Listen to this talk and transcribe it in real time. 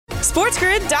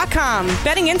SportsGrid.com.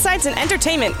 Betting insights and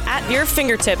entertainment at your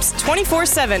fingertips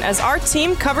 24/7 as our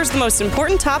team covers the most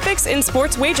important topics in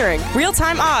sports wagering.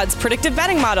 Real-time odds, predictive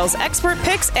betting models, expert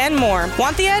picks, and more.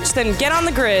 Want the edge? Then get on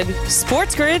the grid.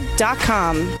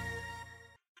 SportsGrid.com.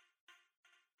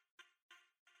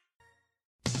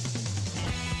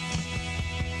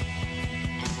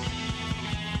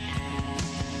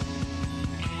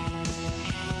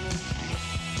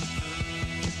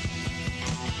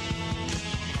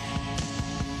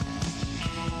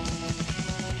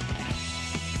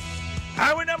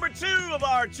 Hour number 2 of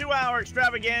our 2-hour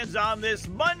extravaganza on this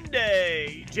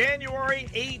Monday, January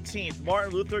 18th,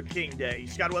 Martin Luther King Day.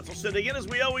 Scott Wetzel sitting in as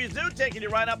we always do, taking you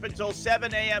right up until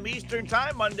 7 a.m. Eastern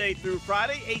Time, Monday through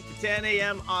Friday, 8 to 10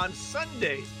 a.m. on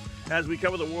Sundays, as we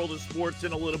cover the world of sports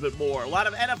and a little bit more. A lot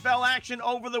of NFL action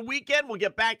over the weekend. We'll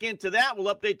get back into that.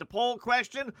 We'll update the poll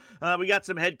question. We got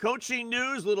some head coaching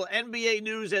news, little NBA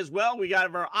news as well. We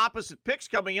got our opposite picks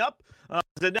coming up.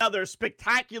 It's another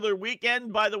spectacular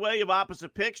weekend, by the way, of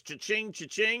opposite picks. Cha-ching,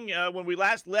 cha-ching. When we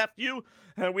last left you,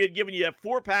 we had given you a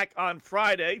 4-pack on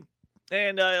Friday.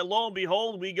 And lo and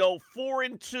behold, we go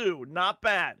 4-2. Not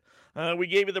bad. We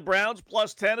gave you the Browns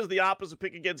plus 10 as the opposite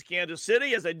pick against Kansas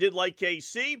City, as I did like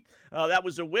KC. That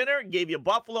was a winner. Gave you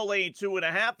Buffalo laying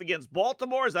 2.5 against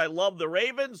Baltimore, as I love the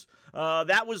Ravens.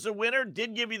 That was a winner.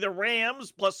 Did give you the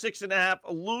Rams plus 6.5,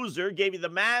 a loser. Gave you the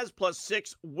Mavs plus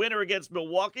 6, winner against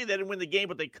Milwaukee. They didn't win the game,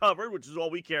 but they covered, which is all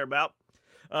we care about.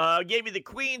 Gave you the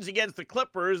Queens against the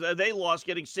Clippers. They lost,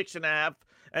 getting 6.5.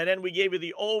 And then we gave you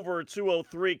the over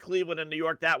 203, Cleveland and New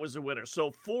York. That was a winner. So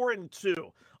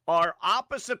 4-2. Our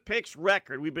opposite picks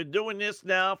record. We've been doing this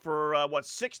now for,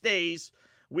 6 days.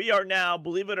 We are now,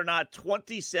 believe it or not,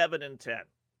 27-10.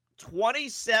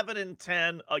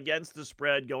 27-10 against the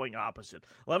spread going opposite.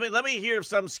 Let me hear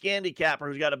some scandicapper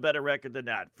who's got a better record than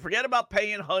that. Forget about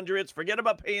paying hundreds. Forget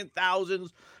about paying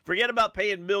thousands. Forget about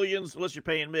paying millions, unless you're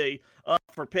paying me,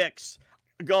 for picks.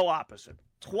 Go opposite.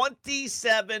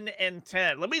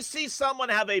 27-10. Let me see someone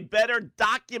have a better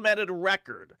documented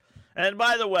record. And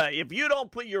by the way, if you don't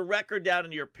put your record down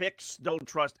in your picks, don't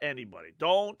trust anybody.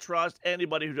 Don't trust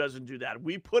anybody who doesn't do that.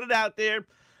 We put it out there.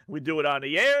 We do it on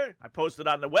the air. I post it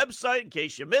on the website in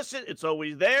case you miss it. It's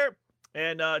always there.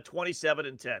 And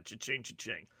 27-10. Cha-ching,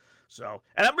 cha-ching. So,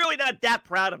 and I'm really not that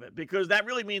proud of it, because that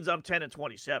really means I'm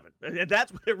 10-27. And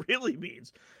that's what it really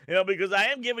means. Because I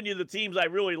am giving you the teams I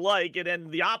really like, and then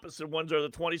the opposite ones are the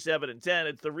 27-10.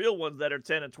 It's the real ones that are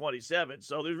 10-27.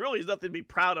 So there really is nothing to be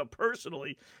proud of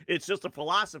personally. It's just a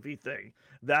philosophy thing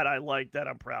that I like, that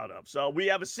I'm proud of. So we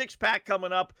have a 6-pack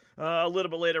coming up a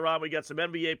little bit later on. We got some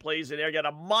NBA plays in there. Got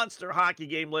a monster hockey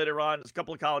game later on. There's a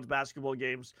couple of college basketball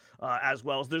games as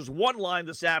well. So there's one line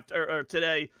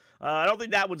today. I don't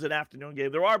think that one's an afternoon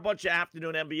game. There are a bunch of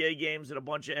afternoon NBA games and a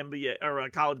bunch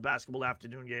of college basketball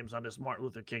afternoon games on this Martin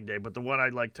Luther King Day. But the one I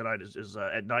like tonight is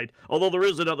at night. Although there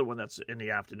is another one that's in the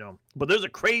afternoon. But there's a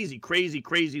crazy, crazy,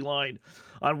 crazy line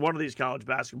on one of these college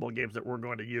basketball games that we're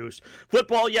going to use.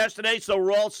 Football yesterday, so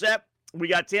we're all set. We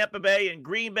got Tampa Bay and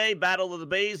Green Bay, Battle of the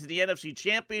Bays in the NFC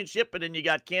Championship, and then you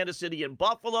got Kansas City and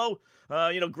Buffalo.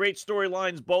 Great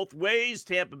storylines both ways.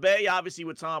 Tampa Bay, obviously,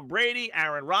 with Tom Brady,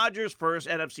 Aaron Rodgers, first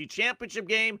NFC Championship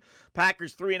game.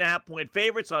 Packers 3.5-point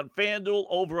favorites on FanDuel,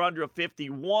 over under a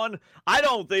 51. I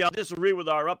don't think, I'll disagree with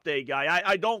our update guy.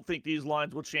 I don't think these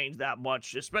lines will change that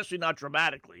much, especially not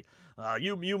dramatically.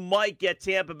 You might get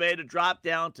Tampa Bay to drop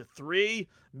down to 3,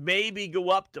 maybe go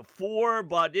up to 4,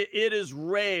 but it is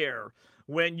rare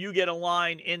when you get a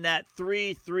line in that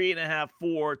 3, 3.5,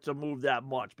 4 to move that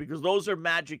much, because those are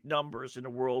magic numbers in the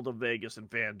world of Vegas and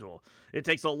FanDuel. It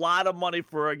takes a lot of money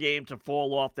for a game to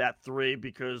fall off that 3,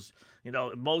 because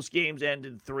most games end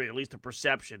in 3, at least the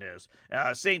perception is.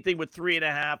 Same thing with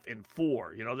 3.5 and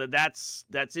 4.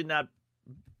 That's in that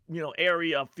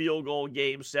area of field goal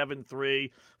games, 7-3.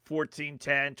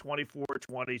 14-10,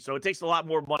 24-20. So it takes a lot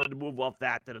more money to move off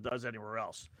that than it does anywhere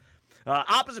else.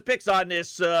 Opposite picks on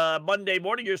this Monday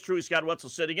morning. Yours truly, Scott Wetzel,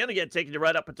 sitting in. Again, taking you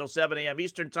right up until 7 a.m.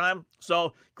 Eastern Time.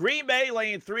 So Green Bay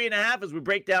laying 3.5 as we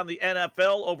break down the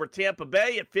NFL over Tampa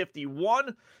Bay at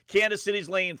 51. Kansas City's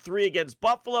laying 3 against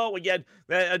Buffalo. Again,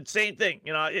 same thing.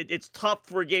 It's tough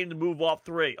for a game to move off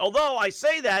 3. Although I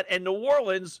say that, and New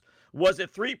Orleans was a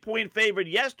 3-point favorite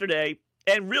yesterday,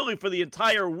 and really for the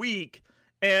entire week,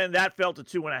 and that fell to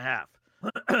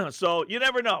 2.5. So you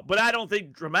never know. But I don't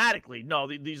think dramatically, no,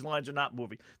 these lines are not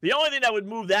moving. The only thing that would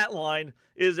move that line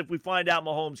is if we find out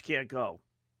Mahomes can't go.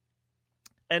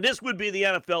 And this would be the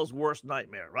NFL's worst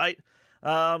nightmare, right?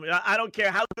 I don't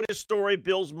care how good a story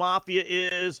Bills Mafia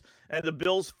is and the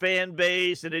Bills fan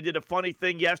base, and they did a funny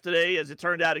thing yesterday, as it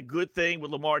turned out a good thing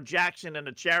with Lamar Jackson and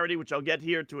a charity, which I'll get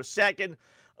here to a second.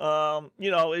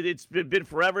 It's been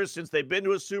forever since they've been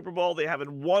to a Super Bowl. They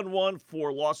haven't won one,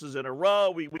 4 losses in a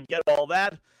row. We get all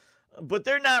that. But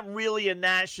they're not really a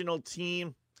national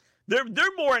team. They're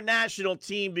more a national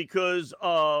team because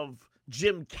of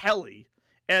Jim Kelly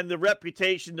and the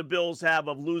reputation the Bills have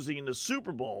of losing in the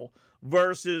Super Bowl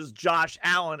versus Josh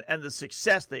Allen and the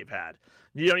success they've had.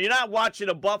 You're not watching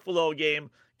a Buffalo game.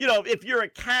 If you're a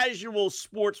casual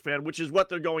sports fan, which is what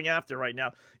they're going after right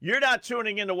now, you're not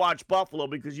tuning in to watch Buffalo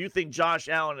because you think Josh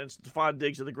Allen and Stephon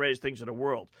Diggs are the greatest things in the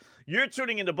world. You're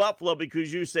tuning into Buffalo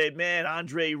because you say, man,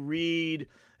 Andre Reed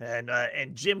and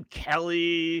Jim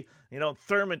Kelly,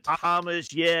 Thurman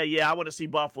Thomas, yeah, I want to see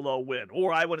Buffalo win,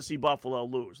 or I want to see Buffalo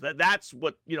lose. That's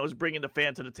what, is bringing the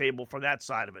fan to the table from that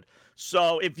side of it.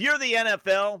 So if you're the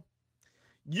NFL,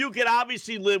 you could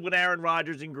obviously live with Aaron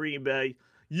Rodgers in Green Bay.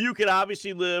 You could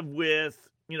obviously live with,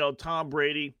 Tom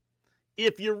Brady.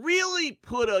 If you really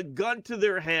put a gun to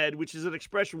their head, which is an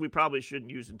expression we probably shouldn't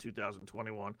use in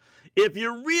 2021, if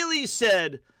you really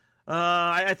said,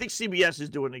 I think CBS is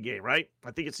doing the game, right?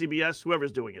 I think it's CBS,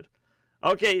 whoever's doing it.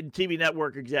 Okay, TV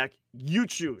network exec, you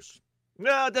choose.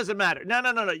 No, it doesn't matter.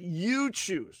 No, you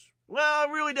choose. Well,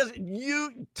 it really doesn't.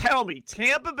 You tell me.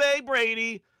 Tampa Bay,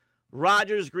 Brady,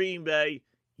 Rodgers, Green Bay,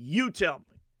 you tell me.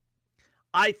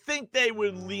 I think they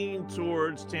would lean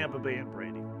towards Tampa Bay and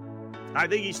Brady. I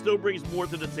think he still brings more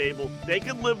to the table. They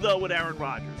can live, though, with Aaron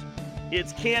Rodgers.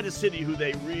 It's Kansas City who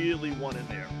they really want in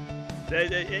there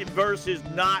versus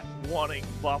not wanting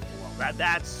Buffalo.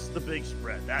 That's the big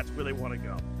spread. That's where they want to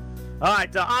go. All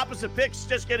right, opposite picks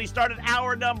just getting started.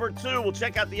 Hour number 2. We'll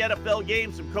check out the NFL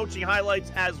game, some coaching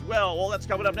highlights as well. All that's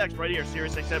coming up next right here,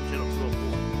 Sirius XM Channel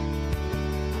 204.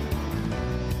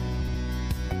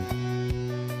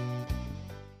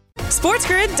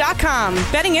 SportsGrid.com.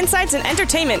 Betting insights and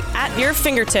entertainment at your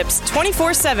fingertips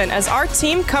 24/7 as our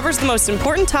team covers the most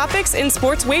important topics in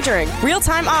sports wagering.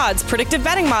 Real-time odds, predictive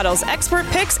betting models, expert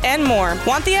picks, and more.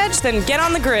 Want the edge? Then get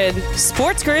on the grid.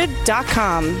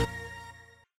 SportsGrid.com.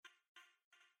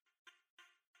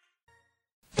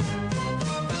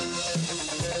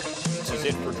 This is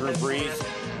it for Drew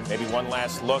Brees. Maybe one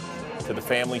last look to the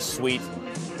family suite,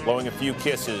 blowing a few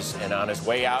kisses, and on his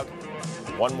way out,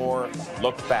 one more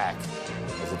look back,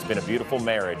 as it's been a beautiful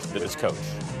marriage with his coach.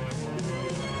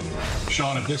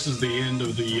 Sean, if this is the end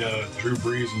of the Drew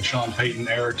Brees and Sean Payton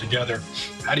era together,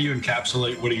 how do you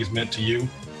encapsulate what he's meant to you?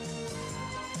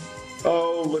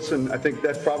 Oh, listen, I think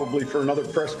that's probably for another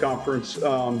press conference,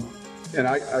 and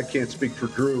I can't speak for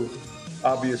Drew.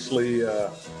 Obviously,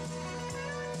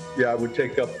 I would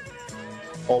take up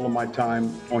all of my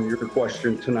time on your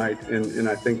question tonight, and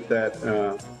I think that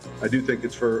I do think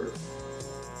it's for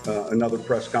another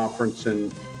press conference,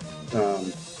 and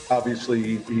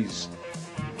obviously he's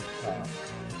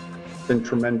been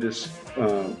tremendous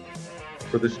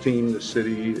for this team, the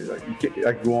city.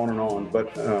 I can go on and on,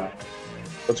 but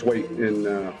let's wait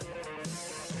and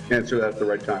answer that at the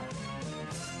right time.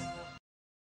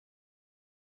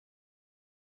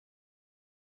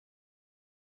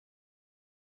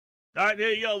 All right,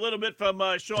 there you go. A little bit from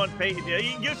Sean Payton. Yeah,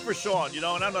 good for Sean, and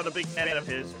I'm not a big fan of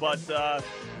his, but,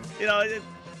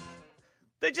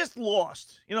 they just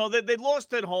lost. They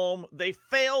lost at home. They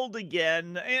failed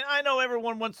again. And I know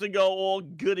everyone wants to go all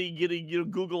goody,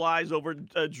 Google eyes over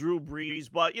Drew Brees,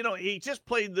 but, he just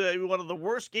played one of the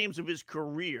worst games of his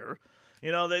career.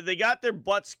 They got their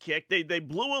butts kicked. They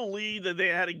blew a lead. They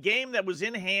had a game that was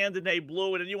in hand, and they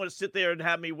blew it. And you want to sit there and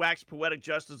have me wax poetic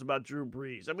justice about Drew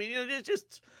Brees. I mean, it's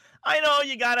just – I know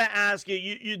you got to ask it.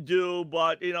 You do,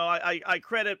 but, I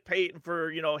credit Peyton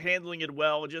for, handling it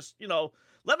well. Just,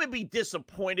 let me be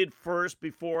disappointed first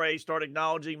before I start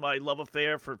acknowledging my love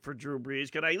affair for Drew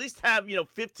Brees. Can I at least have,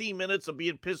 15 minutes of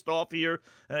being pissed off here?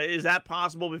 Is that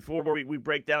possible before we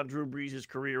break down Drew Brees'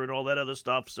 career and all that other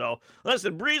stuff? So,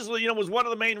 listen, Brees, was one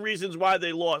of the main reasons why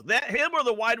they lost. Him or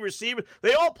the wide receiver,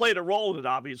 they all played a role in it,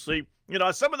 obviously.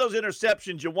 Some of those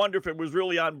interceptions, you wonder if it was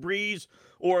really on Brees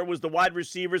or it was the wide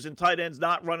receivers and tight ends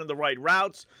not running the right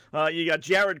routes. You got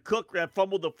Jared Cook that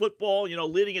fumbled the football,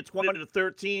 leading at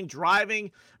 20-13,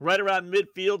 driving right around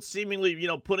midfield, seemingly,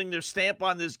 putting their stamp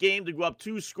on this game to go up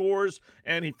 2 scores,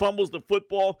 and he fumbles the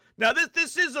football. Now,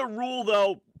 this is a rule,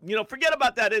 though. Forget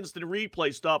about that instant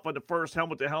replay stuff on the first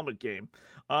helmet-to-helmet game.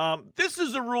 This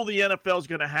is a rule the NFL is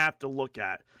going to have to look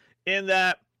at, in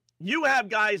that you have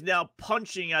guys now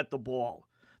punching at the ball.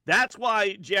 That's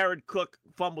why Jared Cook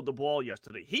fumbled the ball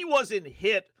yesterday. He wasn't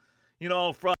hit,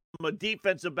 from a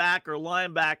defensive back or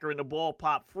linebacker and the ball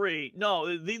pop free.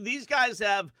 No, these guys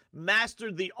have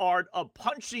mastered the art of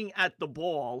punching at the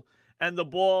ball and the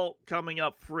ball coming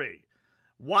up free.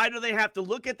 Why do they have to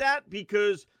look at that?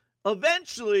 Because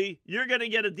eventually you're going to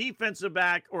get a defensive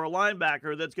back or a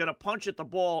linebacker that's going to punch at the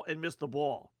ball and miss the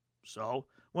ball. So,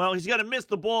 well, he's going to miss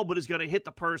the ball, but he's going to hit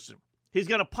the person. He's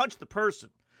going to punch the person.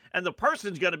 And the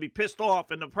person's going to be pissed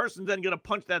off, and the person's then going to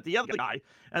punch at the other guy,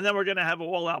 and then we're going to have an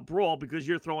all-out brawl because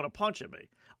you're throwing a punch at me.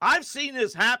 I've seen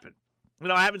this happen.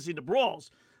 I haven't seen the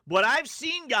brawls, but I've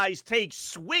seen guys take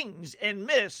swings and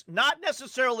miss, not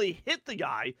necessarily hit the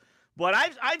guy, but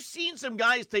I've seen some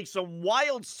guys take some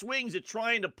wild swings at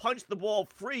trying to punch the ball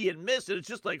free and miss, and it's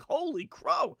just like, holy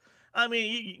crow. I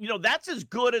mean, that's as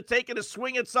good as taking a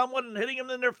swing at someone and hitting them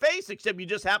in their face, except you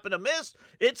just happen to miss.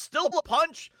 It's still a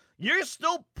punch. You're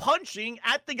still punching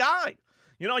at the guy.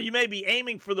 You may be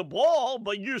aiming for the ball,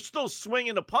 but you're still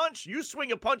swinging a punch. You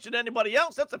swing a punch at anybody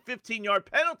else, that's a 15-yard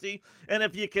penalty. And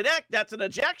if you connect, that's an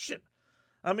ejection.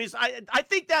 I mean, I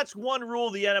think that's one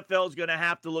rule the NFL is going to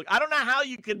have to look. I don't know how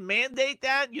you could mandate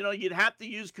that. You'd have to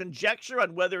use conjecture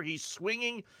on whether he's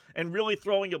swinging and really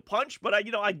throwing a punch. But,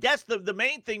 I guess the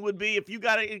main thing would be if you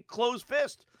got a closed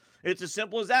fist. It's as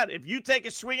simple as that. If you take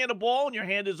a swing at a ball and your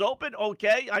hand is open,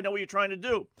 okay, I know what you're trying to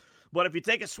do. But if you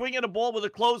take a swing at a ball with a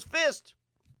closed fist,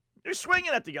 you're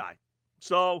swinging at the guy.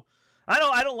 So I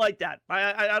don't like that.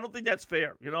 I don't think that's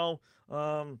fair.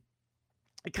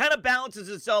 It kind of balances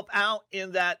itself out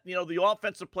in that, the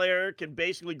offensive player can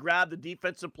basically grab the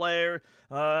defensive player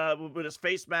with his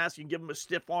face mask and give him a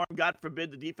stiff arm. God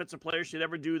forbid the defensive player should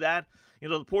ever do that.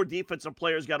 The poor defensive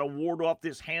player's got to ward off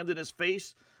this hand in his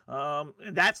face.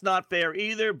 And that's not fair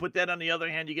either. But then on the other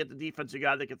hand, you get the defensive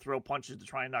guy that can throw punches to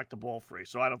try and knock the ball free.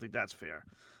 So I don't think that's fair.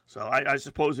 So I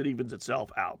suppose it evens itself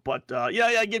out. But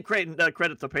I give credit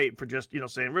to Peyton for just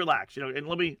saying relax. And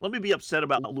let me be upset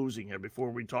about not losing here before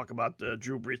we talk about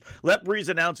Drew Brees. Let Brees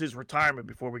announce his retirement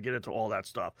before we get into all that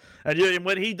stuff. And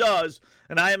when he does,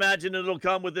 and I imagine it'll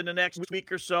come within the next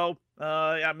week or so.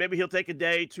 Maybe he'll take a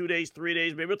day, 2 days, 3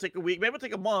 days. Maybe he'll take a week. Maybe he'll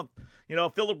take a month.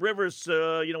 Phillip Rivers,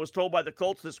 was told by the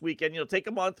Colts this weekend, take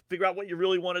a month, figure out what you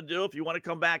really want to do. If you want to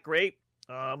come back, great.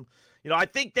 I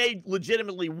think they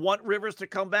legitimately want Rivers to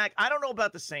come back. I don't know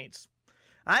about the Saints.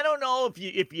 I don't know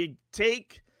if you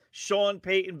take Sean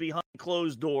Payton behind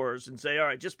closed doors and say, all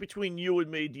right, just between you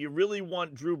and me, do you really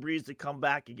want Drew Brees to come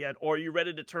back again? Or are you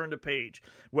ready to turn the page?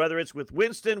 Whether it's with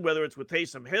Winston, whether it's with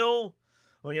Taysom Hill.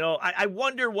 Well, I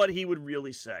wonder what he would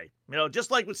really say.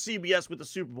 Just like with CBS with the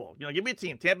Super Bowl. Give me a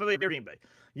team, Tampa Bay, Green Bay.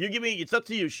 You give me, it's up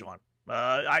to you, Sean.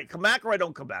 I come back or I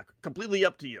don't come back. Completely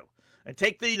up to you. And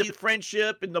take the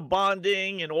friendship and the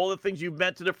bonding and all the things you've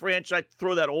meant to the franchise,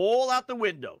 throw that all out the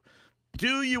window.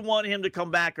 Do you want him to come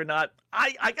back or not?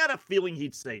 I got a feeling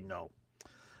he'd say no.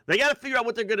 They got to figure out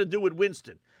what they're going to do with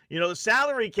Winston. The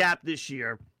salary cap this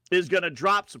year is going to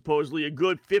drop supposedly a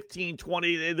good 15,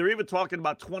 20. They're even talking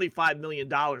about $25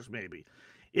 million maybe.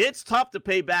 It's tough to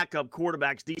pay backup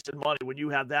quarterbacks decent money when you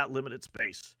have that limited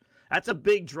space. That's a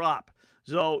big drop.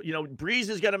 So, Brees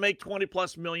is going to make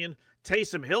 $20+ million.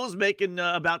 Taysom Hill is making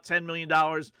about $10 million.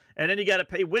 And then you got to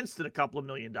pay Winston a couple of $1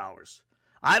 million.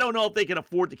 I don't know if they can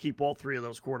afford to keep all three of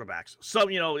those quarterbacks. So,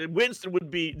 Winston would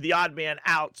be the odd man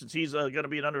out since he's going to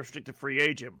be an unrestricted free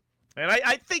agent. And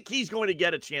I think he's going to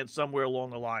get a chance somewhere along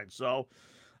the line. So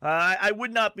I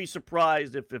would not be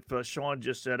surprised if Sean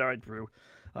just said, all right, Drew,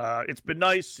 it's been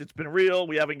nice. It's been real.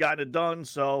 We haven't gotten it done,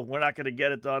 so we're not going to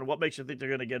get it done. What makes you think they're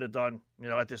going to get it done,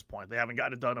 at this point? They haven't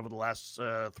gotten it done over the last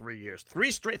 3 years.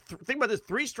 Think about this,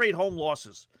 3 straight home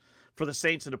losses for the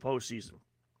Saints in the postseason.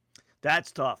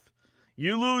 That's tough.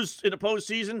 You lose in the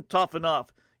postseason, tough enough.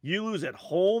 You lose at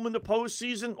home in the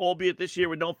postseason, albeit this year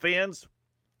with no fans,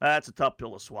 that's a tough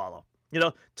pill to swallow.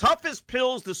 Toughest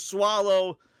pills to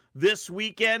swallow this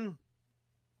weekend,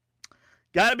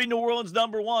 got to be New Orleans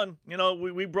number one.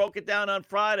 We broke it down on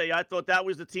Friday. I thought that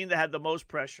was the team that had the most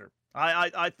pressure.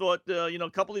 I thought, a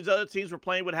couple of these other teams were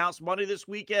playing with house money this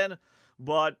weekend,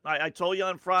 but I told you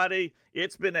on Friday,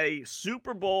 it's been a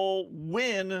Super Bowl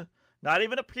win, not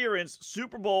even appearance,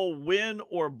 Super Bowl win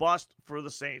or bust for the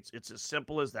Saints. It's as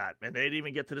simple as that. And they didn't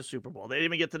even get to the Super Bowl. They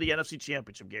didn't even get to the NFC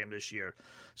Championship game this year.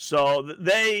 So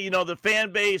they, the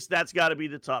fan base, that's got to be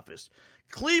the toughest.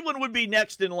 Cleveland would be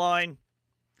next in line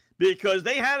because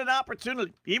they had an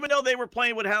opportunity. Even though they were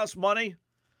playing with house money,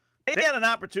 They had an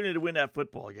opportunity to win that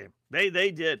football game.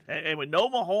 They did. And with no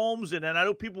Mahomes, and then I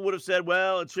know people would have said,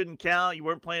 well, it shouldn't count. You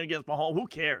weren't playing against Mahomes. Who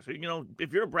cares? You know,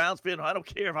 if you're a Browns fan, I don't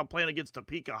care if I'm playing against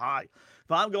Topeka High.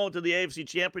 If I'm going to the AFC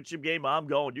Championship game, I'm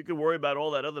going. You can worry about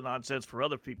all that other nonsense for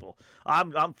other people.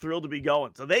 I'm thrilled to be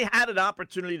going. So they had an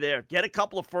opportunity there. Get a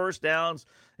couple of first downs.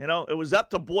 You know, it was up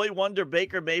to boy wonder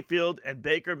Baker Mayfield, and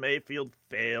Baker Mayfield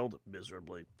failed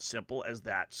miserably. Simple as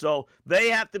that. So they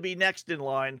have to be next in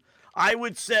line. I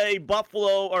would say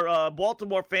Buffalo or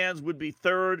Baltimore fans would be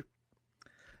third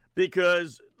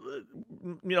because,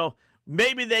 you know,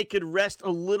 maybe they could rest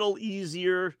a little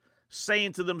easier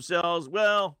saying to themselves,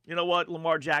 well, you know what,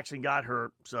 Lamar Jackson got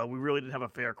hurt, so we really didn't have a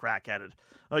fair crack at it.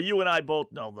 You and I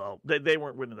both know, though, they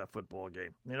weren't winning that football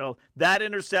game. You know, that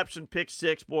interception, pick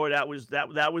six, boy, that was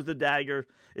the dagger.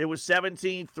 It was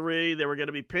 17-3. They were going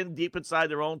to be pinned deep inside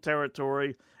their own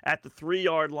territory at the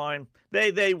 3-yard line.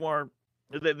 They weren't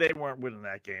winning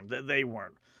that game. They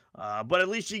weren't. But at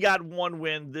least you got one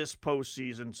win this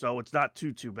postseason, so it's not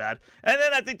too bad. And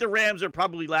then I think the Rams are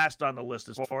probably last on the list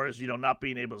as far as, you know, not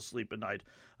being able to sleep at night.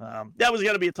 That was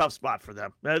going to be a tough spot for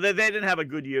them. They didn't have a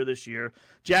good year this year.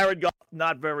 Jared Goff,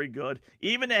 not very good.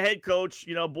 Even the head coach,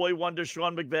 you know, boy wonder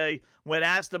Sean McVay, when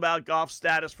asked about Goff's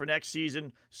status for next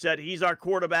season, said he's our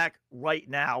quarterback right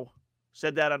now.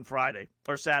 Said that on Friday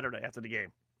or Saturday after the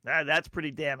game. That's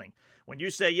pretty damning. When you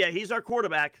say, yeah, he's our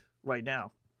quarterback right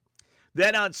now.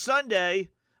 Then on Sunday,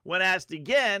 when asked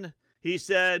again, he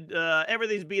said,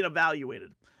 everything's being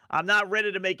evaluated. I'm not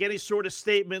ready to make any sort of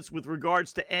statements with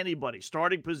regards to anybody,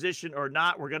 starting position or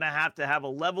not. We're going to have a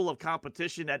level of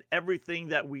competition at everything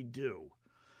that we do,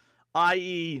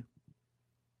 i.e.,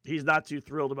 he's not too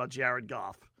thrilled about Jared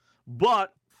Goff.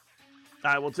 But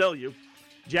I will tell you,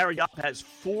 Jared Goff has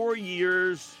 4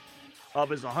 years of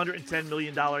his $110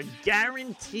 million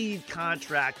guaranteed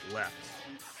contract left.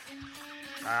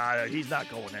 He's not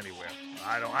going anywhere.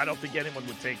 I don't think anyone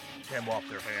would take him off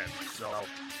their hands. So,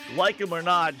 like him or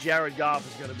not, Jared Goff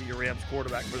is going to be your Rams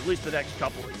quarterback for at least the next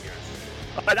couple of years.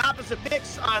 All right, opposite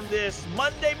picks on this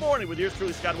Monday morning with yours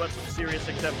truly, Scott Wetzel, Sirius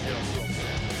XM Channel.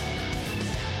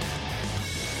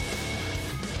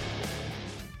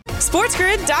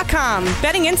 SportsGrid.com.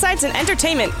 Betting insights and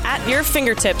entertainment at your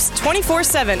fingertips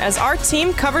 24/7 as our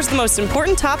team covers the most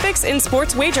important topics in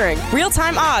sports wagering.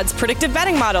 Real-time odds, predictive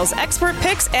betting models, expert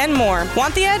picks, and more.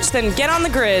 Want the edge? Then get on the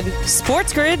grid.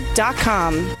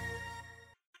 SportsGrid.com.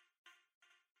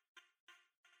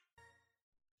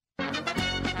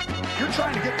 You're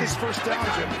trying to get this first down,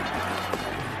 Jim.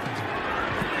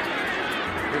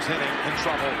 Here's Henning in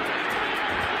trouble.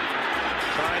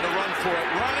 Trying to run for it.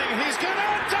 Running. He's going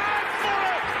to dive for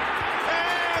it.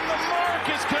 And the mark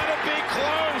is going to be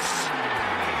close.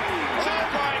 Oh,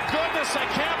 my goodness. I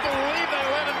can't believe they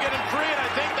let him get him free. And I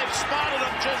think they've spotted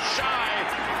him just shy.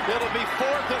 It'll be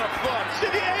 4th and a foot.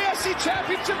 The AFC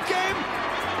Championship game.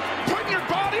 Putting your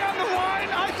body on the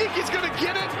line. I think he's going to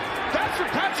get it. That's what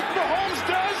Patrick Mahomes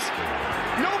does.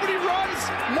 Nobody runs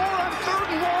more on 3rd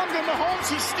and long than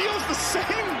Mahomes. He steals the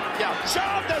same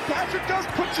job that Patrick does,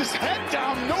 puts his head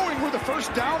down knowing where the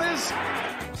first down is.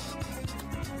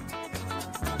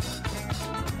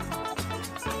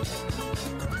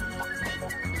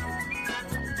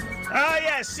 Oh,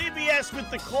 yeah, CBS with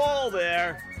the call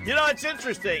there. You know, it's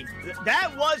interesting.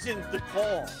 That wasn't the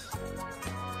call.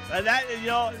 And that, you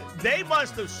know, they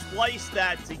must have spliced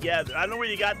that together. I don't know where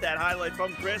you got that highlight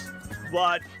from, Chris,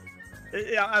 but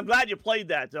I'm glad you played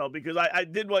that, though, because I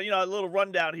did, well, you know, a little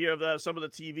rundown here of some of the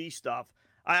TV stuff.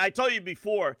 I told you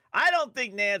before, I don't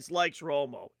think Nance likes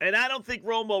Romo, and I don't think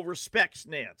Romo respects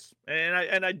Nance,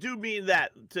 and I do mean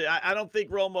that. I don't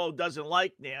think Romo doesn't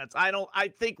like Nance. I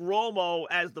think Romo,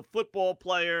 as the football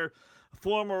player,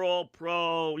 former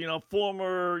All-Pro, you know,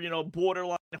 former, you know,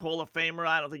 borderline Hall of Famer.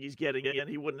 I don't think he's getting it, and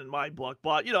he wouldn't in my book.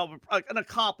 But, you know, an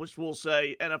accomplished, we'll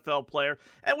say, NFL player.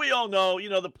 And we all know, you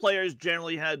know, the players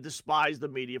generally had despised the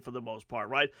media for the most part,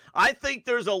 right? I think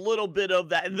there's a little bit of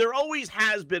that, and there always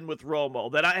has been with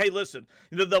Romo, that hey, listen,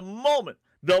 you know, the moment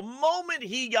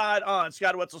he got on,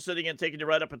 Scott Wetzel sitting in, taking you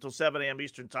right up until 7 a.m.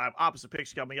 Eastern time. Opposite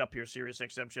picks coming up here, Sirius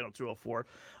XM Channel 204.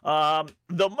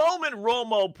 The moment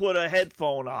Romo put a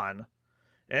headphone on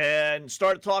and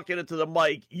started talking into the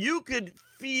mic, you could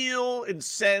feel and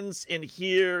sense and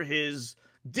hear his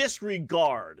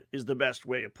disregard, is the best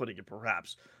way of putting it,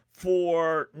 perhaps,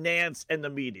 for Nance and the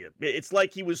media. It's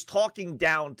like he was talking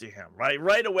down to him,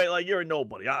 right away, like, you're a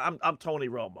nobody. I'm Tony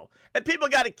Romo. And people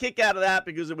got a kick out of that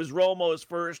because it was Romo's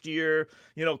first year,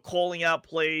 calling out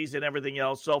plays and everything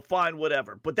else. So fine,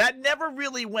 whatever. But that never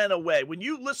really went away. When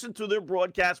you listen to their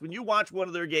broadcast, when you watch one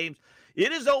of their games,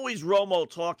 it is always Romo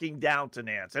talking down to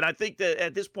Nance. And I think that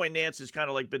at this point, Nance has kind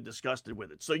of like been disgusted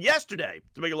with it. So yesterday,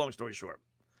 to make a long story short,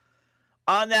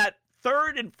 on that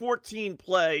 3rd and 14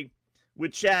 play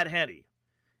with Chad Henne,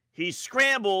 he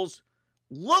scrambles,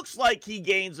 looks like he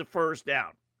gains a first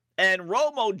down. And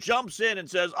Romo jumps in and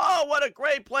says, oh, what a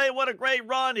great play, what a great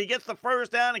run. He gets the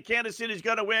first down, and Kansas City's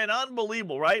going to win.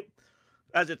 Unbelievable, right?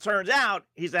 As it turns out,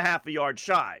 he's a half a yard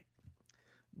shy.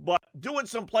 But doing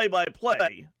some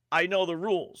play-by-play, I know the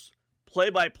rules.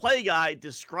 Play-by-play guy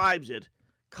describes it.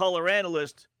 Color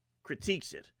analyst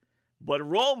critiques it. But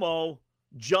Romo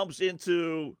jumps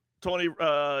into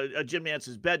Jim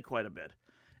Nance's bed quite a bit.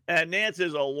 And Nance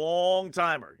is a long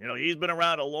timer. He's been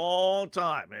around a long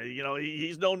time.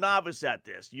 He's no novice at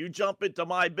this. You jump into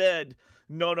my bed.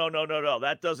 No.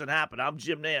 That doesn't happen. I'm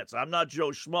Jim Nance. I'm not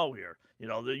Joe Schmo here.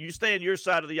 You stay on your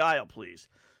side of the aisle, please.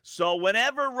 So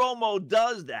whenever Romo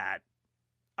does that,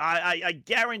 I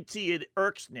guarantee it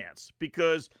irks Nance,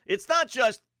 because it's not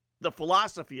just the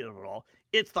philosophy of it all.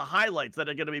 It's the highlights that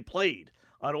are going to be played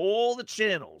on all the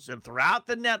channels and throughout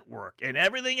the network and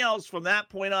everything else from that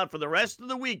point on for the rest of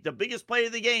the week. The biggest play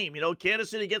of the game, Kansas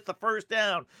City gets the first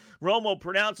down. Romo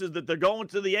pronounces that they're going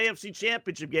to the AFC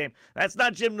Championship game. That's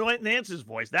not Jim Nance's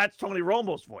voice. That's Tony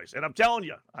Romo's voice. And I'm telling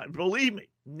you, believe me,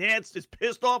 Nance is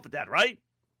pissed off at that, right?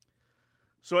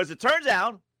 So as it turns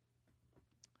out,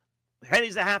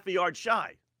 Henny's a half a yard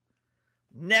shy.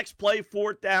 Next play,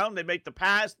 4th down. They make the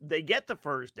pass. They get the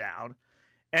first down.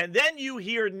 And then you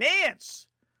hear Nance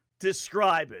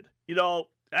describe it,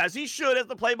 as he should as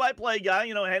the play-by-play guy.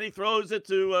 Henny throws it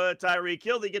to Tyreek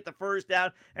Hill. They get the first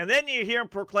down. And then you hear him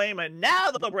proclaim, and now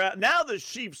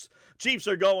the Chiefs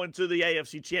are going to the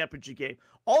AFC Championship game.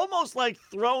 Almost like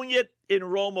throwing it in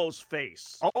Romo's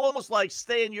face. Almost like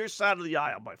stay on your side of the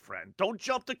aisle, my friend. Don't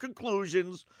jump to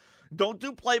conclusions. Don't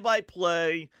do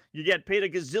play-by-play. You get paid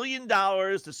 $1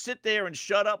 gazillion to sit there and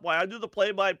shut up while I do the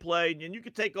play-by-play, and you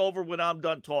can take over when I'm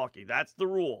done talking. That's the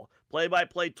rule.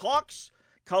 Play-by-play talks,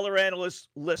 color analyst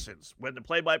listens. When the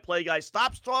play-by-play guy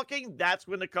stops talking, that's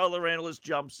when the color analyst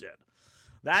jumps in.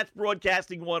 That's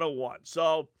broadcasting 101.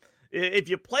 So if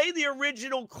you play the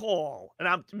original call, and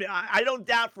I don't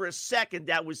doubt for a second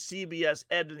that was CBS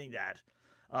editing that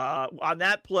on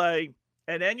that play,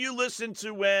 and then you listen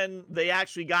to when they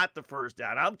actually got the first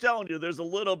down. I'm telling you, there's a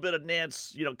little bit of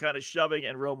Nance, kind of shoving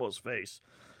in Romo's face.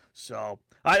 So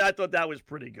I thought that was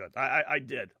pretty good. I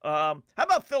did. How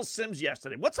about Phil Simms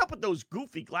yesterday? What's up with those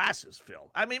goofy glasses, Phil?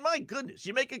 I mean, my goodness,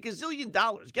 you make $1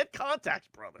 gazillion. Get contacts,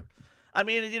 brother. I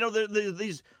mean,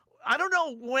 these. I don't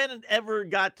know when it ever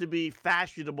got to be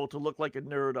fashionable to look like a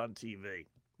nerd on TV.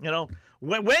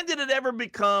 When did it ever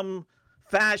become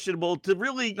fashionable to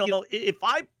really, if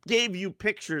I gave you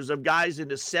pictures of guys in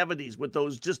the 70s with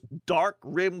those just dark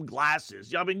rimmed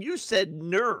glasses, I mean, you said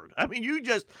nerd. I mean,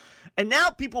 and now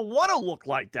people want to look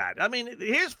like that. I mean,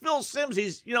 here's Phil Simms.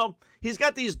 He's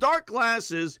got these dark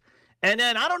glasses, and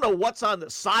then I don't know what's on the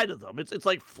side of them. It's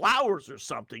like flowers or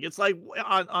something. It's like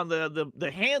on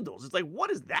the handles. It's like,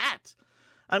 what is that?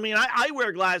 I mean, I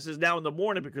wear glasses now in the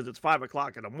morning because it's 5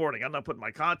 o'clock in the morning. I'm not putting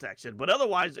my contacts in. But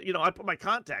otherwise, I put my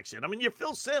contacts in. I mean, you're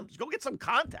Phil Simms. Go get some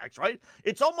contacts, right?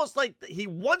 It's almost like he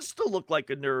wants to look like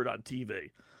a nerd on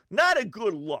TV. Not a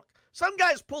good look. Some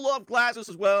guys pull off glasses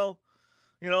as well,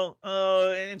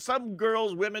 and some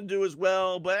women do as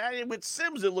well. But with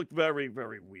Simms, it looked very,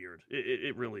 very weird.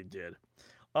 It really did.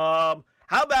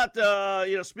 How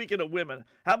about, speaking of women,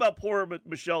 how about poor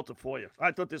Michelle Tafoya?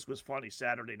 I thought this was funny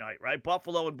Saturday night, right?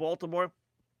 Buffalo and Baltimore.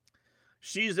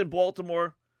 She's in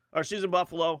Buffalo,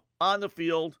 on the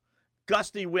field.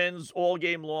 Gusty winds all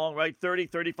game long, right? 30,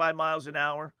 35 miles an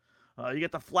hour. You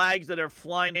get the flags that are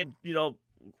flying in,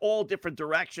 all different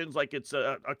directions, like it's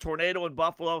a tornado in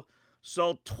Buffalo.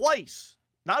 So twice,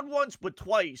 not once, but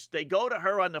twice, they go to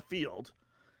her on the field.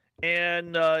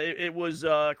 And it was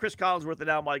Chris Collinsworth and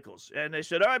Al Michaels. And they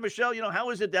said, all right, Michelle, how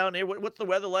is it down there? What's the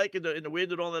weather like in the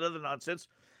wind and all that other nonsense?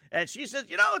 And she says,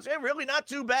 it's really not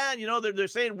too bad. They're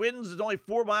saying winds is only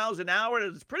 4 miles an hour.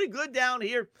 And it's pretty good down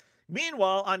here.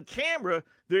 Meanwhile, on camera,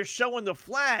 they're showing the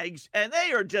flags, and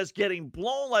they are just getting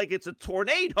blown like it's a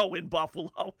tornado in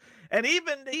Buffalo. And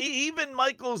even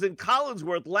Michaels and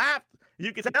Collinsworth laughed.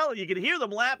 You can tell, you can hear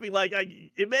them laughing like,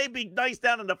 it may be nice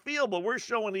down in the field, but we're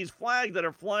showing these flags that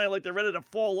are flying like they're ready to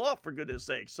fall off, for goodness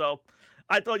sake. So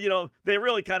I thought, they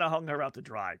really kind of hung her out to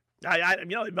dry.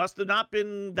 It must have not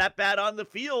been that bad on the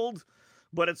field,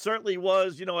 but it certainly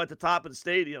was, at the top of the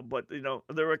stadium. But,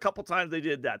 there were a couple times they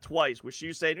did that, twice, where she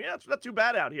was saying, it's not too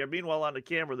bad out here. Meanwhile, on the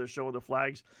camera, they're showing the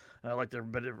flags like they're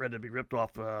ready to be ripped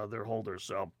off their holders.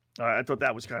 So I thought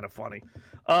that was kind of funny.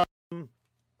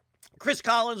 Chris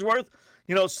Collinsworth,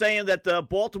 saying that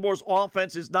Baltimore's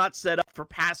offense is not set up for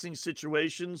passing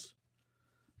situations.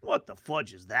 What the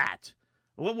fudge is that?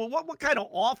 What kind of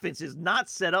offense is not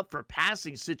set up for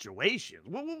passing situations?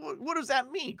 What does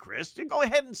that mean, Chris? Go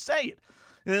ahead and say it.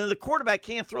 The quarterback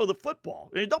can't throw the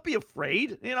football. Don't be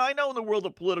afraid. I know in the world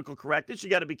of political correctness, you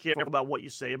got to be careful about what you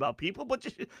say about people, but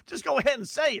just go ahead and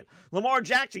say it. Lamar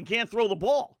Jackson can't throw the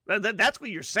ball. That's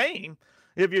what you're saying.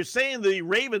 If you're saying the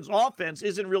Ravens' offense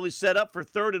isn't really set up for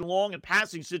third and long and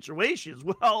passing situations,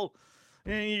 well,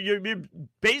 you're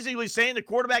basically saying the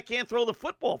quarterback can't throw the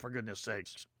football, for goodness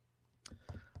sakes.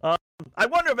 I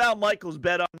wonder if Al Michaels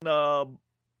bet on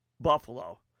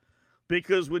Buffalo,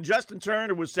 because when Justin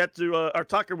Turner was set to, or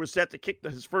Tucker was set to kick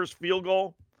his first field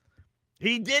goal,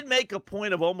 he did make a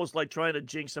point of almost like trying to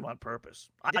jinx him on purpose.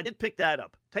 I did pick that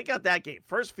up. Take out that game.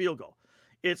 First field goal.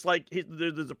 It's like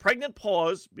there's a pregnant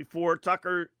pause before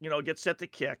Tucker, gets set to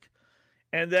kick.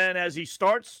 And then as he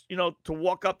starts, to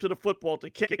walk up to the football to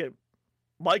kick it,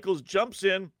 Michaels jumps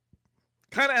in,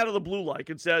 kind of out of the blue like,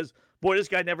 and says, boy, this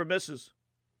guy never misses.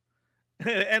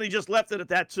 And he just left it at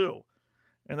that, too.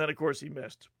 And then, of course, he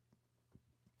missed.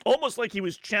 Almost like he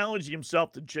was challenging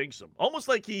himself to jinx him. Almost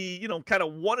like he, kind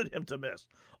of wanted him to miss.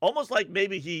 Almost like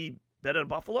maybe he bet on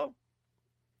Buffalo.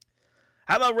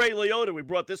 How about Ray Liotta? We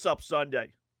brought this up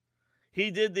Sunday. He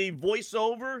did the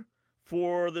voiceover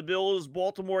for the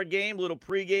Bills-Baltimore game, little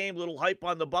pregame, little hype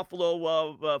on the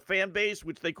Buffalo fan base,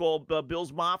 which they call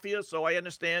Bills Mafia. So I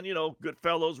understand, good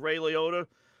fellows, Ray Liotta.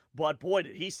 But, boy,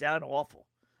 did he sound awful.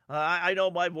 I know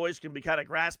my voice can be kind of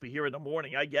graspy here in the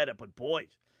morning. I get it. But, boy,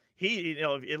 he,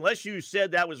 unless you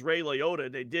said that was Ray Liotta,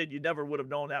 and they did, you never would have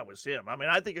known that was him. I mean,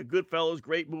 I think a Goodfellas,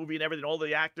 great movie and everything, all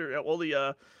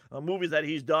the movies that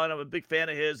he's done. I'm a big fan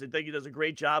of his. I think he does a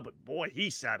great job. But, boy, he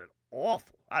sounded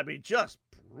awful. I mean, just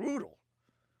brutal.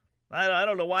 I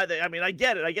don't know why I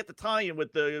get it. I get the tie-in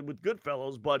with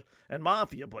Goodfellas, and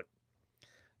Mafia, but,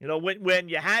 when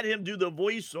you had him do the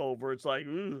voiceover, it's like,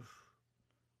 ooh.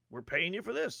 We're paying you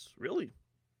for this, really?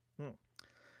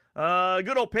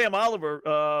 Good old Pam Oliver.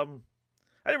 I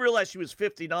didn't realize she was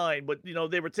 59, but,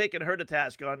 they were taking her to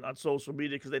task on social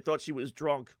media because they thought she was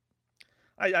drunk.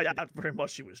 I not very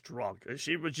much she was drunk.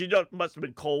 She must have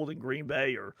been cold in Green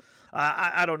Bay, or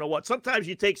I don't know what. Sometimes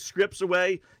you take scripts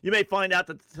away. You may find out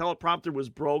that the teleprompter was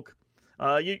broke.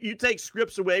 You take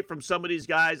scripts away from some of these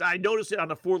guys. I notice it on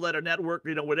the 4-Letter Network.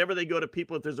 Whenever they go to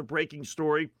people, if there's a breaking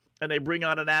story, and they bring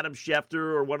on an Adam Schefter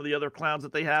or one of the other clowns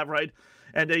that they have, right?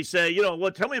 And they say,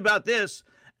 tell me about this.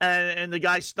 And the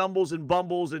guy stumbles and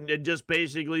bumbles and just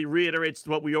basically reiterates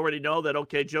what we already know, that,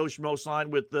 okay, Joe Schmo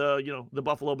signed with the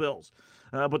Buffalo Bills.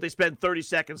 But they spend 30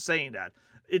 seconds saying that.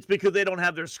 It's because they don't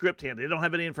have their script handy. They don't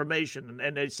have any information,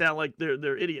 and they sound like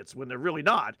they're idiots when they're really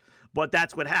not. But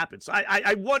that's what happens.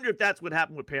 I wonder if that's what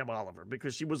happened with Pam Oliver,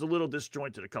 because she was a little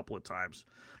disjointed a couple of times.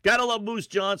 Gotta love Moose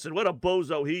Johnson. What a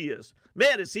bozo he is.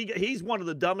 Man, he's one of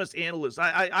the dumbest analysts.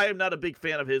 I am not a big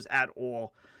fan of his at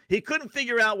all. He couldn't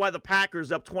figure out why the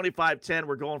Packers up 25-10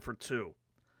 were going for 2.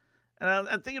 And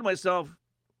I'm thinking to myself,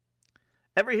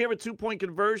 ever hear a 2-point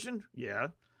conversion? Yeah.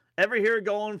 Ever hear it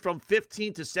going from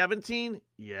 15 to 17?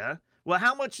 Yeah. Well,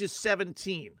 how much is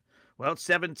 17? Well, it's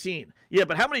 17. Yeah,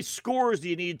 but how many scores do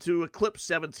you need to eclipse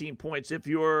 17 points if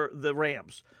you're the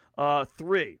Rams?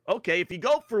 3. Okay, if you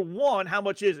go for 1, how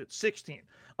much is it? 16.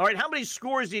 All right, how many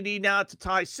scores do you need now to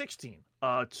tie 16?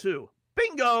 2.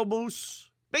 Bingo,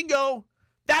 Moose. Bingo.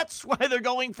 That's why they're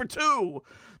going for 2.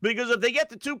 Because if they get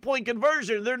the 2-point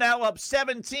conversion, they're now up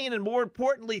 17, and more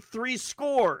importantly, 3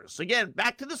 scores. Again,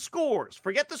 back to the scores.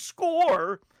 Forget the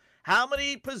score. How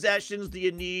many possessions do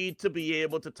you need to be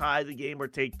able to tie the game or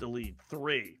take the lead?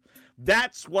 3.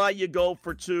 That's why you go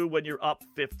for 2 when you're up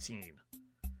 15.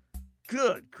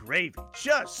 Good gravy.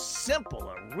 Just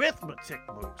simple arithmetic,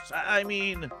 Moose. I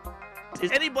mean,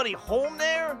 is anybody home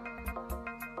there?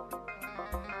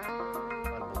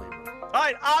 All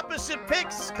right, Opposite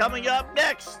Picks coming up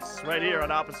next, right here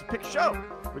on Opposite Picks Show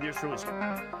with yours truly, Skip.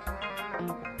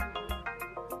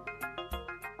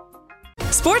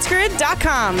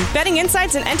 SportsGrid.com. Betting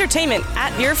insights and entertainment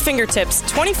at your fingertips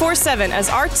 24/7 as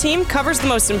our team covers the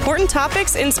most important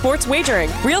topics in sports wagering.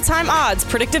 Real-time odds,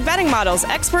 predictive betting models,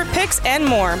 expert picks, and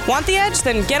more. Want the edge?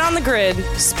 Then get on the grid.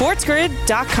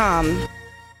 SportsGrid.com.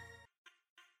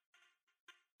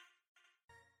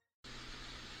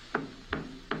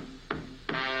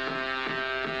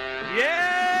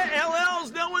 Yeah,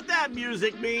 LLs know what that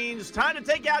music means. Time to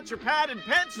take out your pad and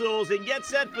pencils and get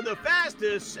set for the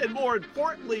fastest and, more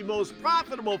importantly, most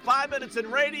profitable 5 minutes in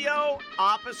radio,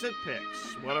 Opposite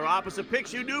Picks. What are Opposite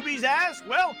Picks, you newbies ask?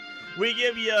 Well, we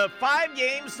give you 5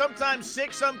 games, sometimes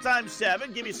 6, sometimes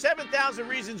 7. Give you 7,000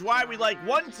 reasons why we like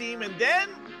one team, and then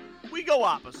we go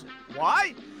opposite.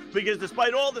 Why? Because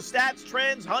despite all the stats,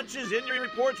 trends, hunches, injury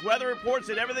reports, weather reports,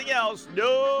 and everything else,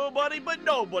 nobody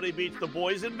beats the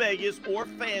boys in Vegas or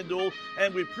FanDuel.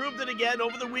 And we proved it again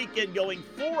over the weekend, going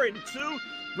 4-2,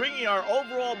 bringing our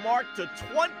overall mark to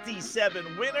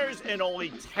 27 winners and only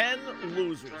 10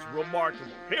 losers.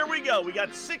 Remarkable. Here we go. We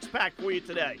got 6-pack for you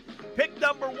today. Pick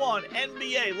number 1,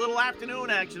 NBA. Little afternoon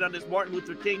action on this Martin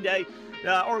Luther King Day.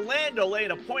 Orlando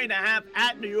laying 1.5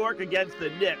 at New York against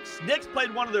the Knicks. Knicks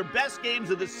played one of their best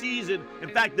games of the season. In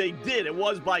fact, they did. It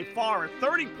was by far a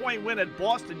 30-point win at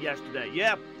Boston yesterday.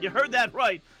 Yeah, you heard that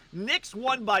right. Knicks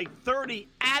won by 30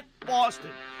 at Boston.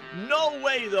 No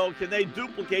way, though, can they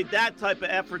duplicate that type of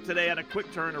effort today on a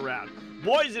quick turnaround.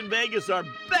 Boys in Vegas are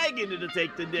begging to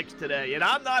take the Knicks today, and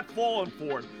I'm not falling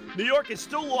for it. New York has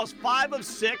still lost 5 of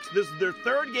 6. This is their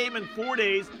 3rd game in 4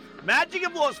 days. Magic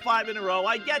have lost 5 in a row.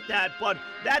 I get that, but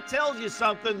that tells you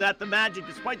something that the Magic,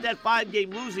 despite that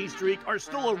 5-game losing streak, are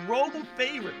still a road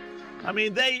favorite. I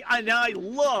mean, I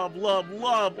love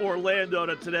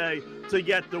Orlando today to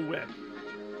get the win.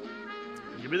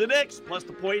 Give me the Knicks plus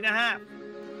the 1.5.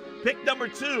 Pick number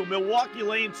 2, Milwaukee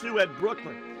laying 2 at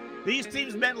Brooklyn. These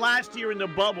teams met last year in the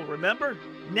bubble, remember?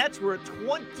 Nets were a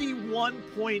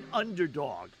 21-point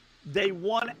underdog. They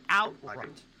won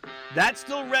outright. That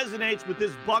still resonates with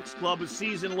this Bucks club a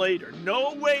season later.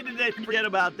 No way did they forget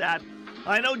about that.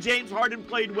 I know James Harden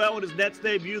played well in his Nets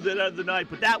debut the other night,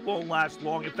 but that won't last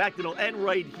long. In fact, it'll end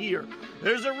right here.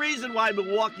 There's a reason why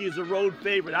Milwaukee is a road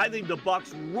favorite. I think the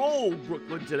Bucks roll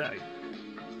Brooklyn today.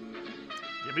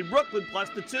 Give me Brooklyn plus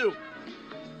the 2.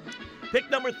 Pick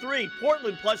number 3,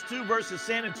 Portland plus 2 versus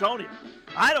San Antonio.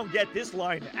 I don't get this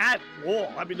line at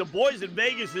all. I mean, the boys in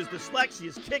Vegas' dyslexia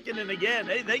is kicking in again.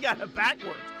 They got it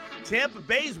backwards. Tampa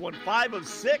Bay's won 5 of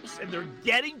 6, and they're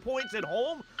getting points at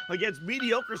home against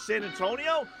mediocre San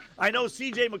Antonio. I know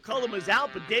C.J. McCollum is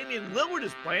out, but Damian Lillard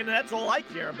is playing, and that's all I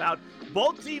care about.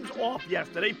 Both teams off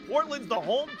yesterday. Portland's the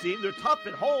home team. They're tough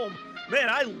at home. Man,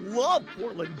 I love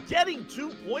Portland getting 2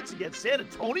 points against San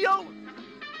Antonio.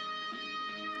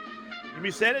 Give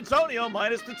me San Antonio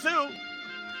minus the 2.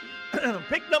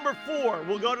 Pick number 4.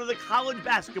 We'll go to the college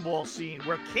basketball scene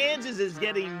where Kansas is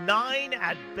getting 9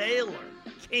 at Baylor.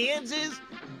 Kansas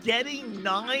getting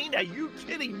 9? Are you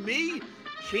kidding me?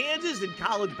 Kansas in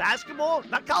college basketball?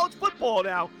 Not college football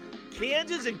now.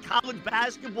 Kansas in college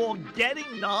basketball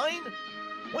getting 9?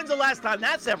 When's the last time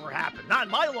that's ever happened? Not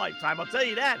in my lifetime, I'll tell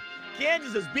you that.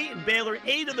 Kansas has beaten Baylor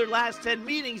 8 of their last 10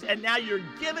 meetings, and now you're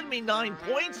giving me 9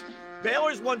 points?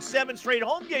 Baylor's won 7 straight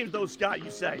home games, though, Scott,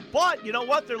 you say. But you know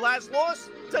what? Their last loss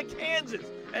to Kansas.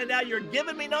 And now you're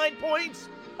giving me 9 points?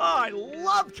 Oh, I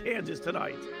love Kansas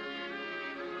tonight.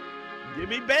 Give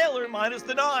me Baylor minus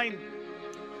the 9.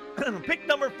 Pick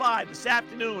number 5 this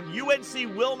afternoon.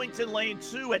 UNC Wilmington laying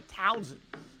 2 at Townsend.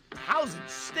 Townsend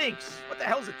stinks. What the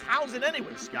hell is a Townsend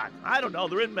anyway, Scott? I don't know.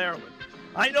 They're in Maryland.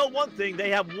 I know one thing. They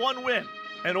have 1 win.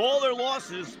 And all their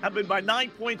losses have been by 9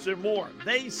 points or more.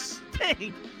 They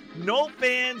stink. No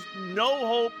fans, no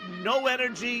hope, no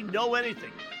energy, no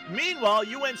anything. Meanwhile,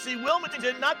 UNC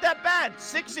Wilmington, not that bad.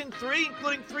 6-3,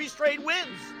 including 3 straight wins.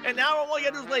 And now all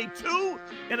you got to do is lay 2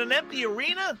 in an empty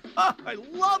arena? Oh, I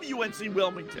love UNC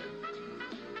Wilmington.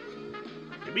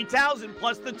 Give me Townsend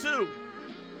plus the 2.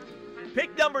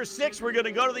 Pick number 6, we're going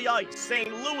to go to the ice.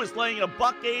 St. Louis laying a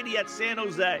 $1.80 at San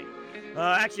Jose.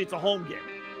 Actually, it's a home game.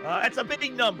 That's a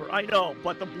big number, I know,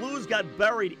 but the Blues got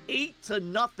buried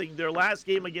 8-0 their last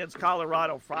game against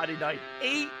Colorado Friday night.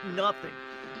 8-0.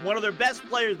 One of their best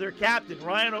players, their captain,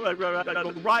 Ryan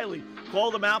O'Reilly,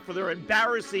 called them out for their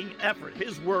embarrassing effort.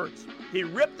 His words, he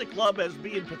ripped the club as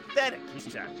being pathetic, he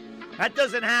said. That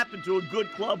doesn't happen to a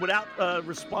good club without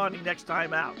responding next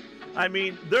time out. I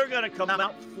mean, they're going to come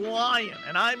out flying,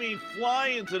 and I mean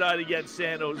flying tonight against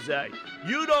San Jose.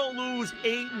 You don't lose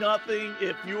 8-0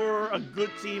 if you're a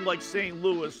good team like St.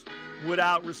 Louis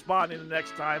without responding the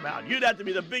next time out. You'd have to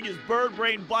be the biggest bird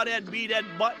brain, butthead, meathead,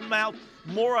 button mouth,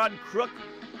 moron, crook,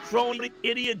 crony,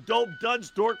 idiot, dope,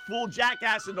 dunce, dork, fool,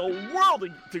 jackass in the world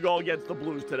to go against the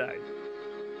Blues today.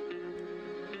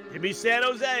 Give me San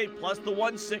Jose plus the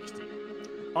 160.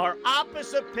 Our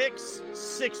opposite picks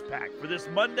 6-pack for this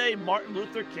Monday, Martin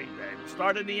Luther King Day. We'll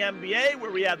start in the NBA where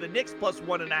we have the Knicks plus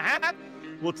 1.5.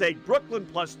 We'll take Brooklyn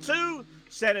plus 2,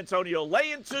 San Antonio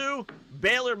laying 2,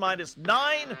 Baylor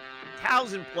 -9.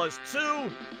 Towson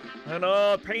 +2. And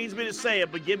pains me to say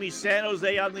it, but give me San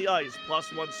Jose on the ice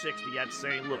 +160 at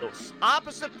St. Louis.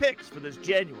 Opposite picks for this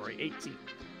January 18th.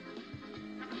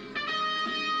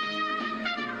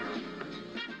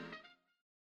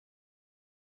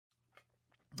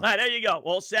 All right, there you go.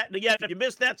 All set. And again, if you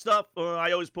missed that stuff,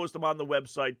 I always post them on the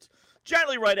website,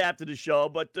 generally right after the show,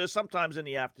 but sometimes in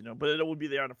the afternoon. But it will be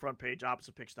there on the front page,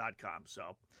 oppositepicks.com.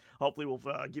 So hopefully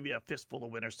we'll give you a fistful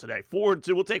of winners today. 4 and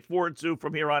 2. We'll take 4 and 2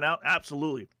 from here on out.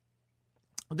 Absolutely.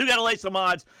 I do got to lay some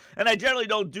odds, and I generally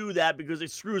don't do that because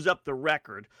it screws up the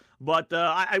record. But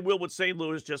I will with St.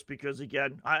 Louis just because,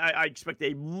 again, I expect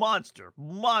a monster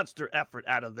effort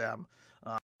out of them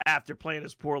after playing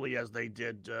as poorly as they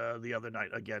did the other night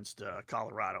against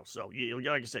Colorado. So,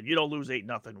 like I said, you don't lose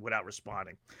 8-0 without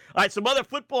responding. All right, some other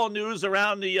football news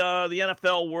around the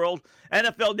NFL world.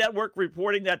 NFL Network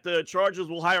reporting that the Chargers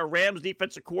will hire Rams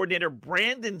defensive coordinator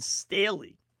Brandon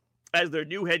Staley as their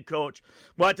new head coach.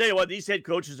 Well, I tell you what, these head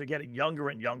coaches are getting younger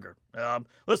and younger.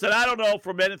 Listen, I don't know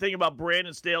from anything about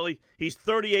Brandon Staley. He's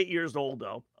 38 years old,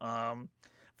 though.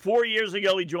 4 years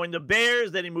ago, he joined the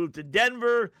Bears. Then he moved to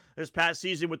Denver this past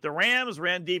season with the Rams.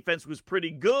 Ram defense was pretty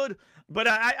good. But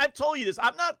I've told you this.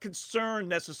 I'm not concerned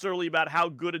necessarily about how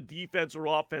good a defense or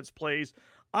offense plays.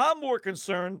 I'm more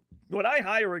concerned when I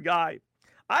hire a guy,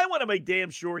 I want to make damn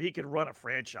sure he can run a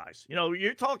franchise. You know,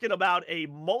 you're talking about a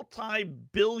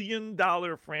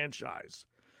multi-billion-dollar franchise,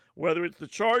 whether it's the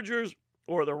Chargers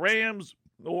or the Rams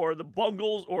or the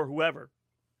Bungles or whoever.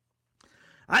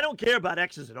 I don't care about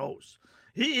X's and O's.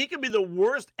 He could be the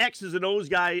worst X's and O's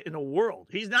guy in the world.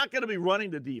 He's not going to be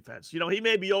running the defense. You know, he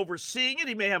may be overseeing it.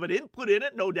 He may have an input in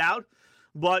it, no doubt.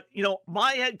 But, you know,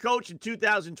 my head coach in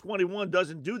 2021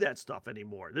 doesn't do that stuff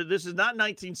anymore. This is not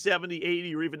 1970,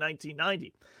 80, or even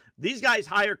 1990. These guys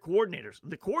hire coordinators.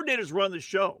 The coordinators run the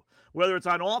show, whether it's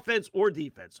on offense or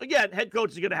defense. Again, head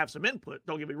coach is going to have some input,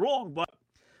 don't get me wrong, but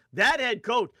that head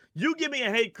coach, you give me a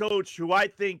head coach who I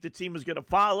think the team is going to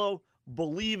follow,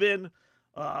 believe in,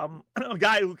 a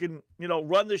guy who can, you know,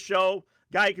 run the show,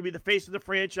 guy who can be the face of the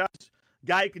franchise,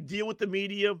 guy who can deal with the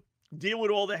media, deal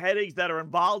with all the headaches that are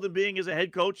involved in being as a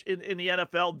head coach in the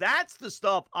NFL. That's the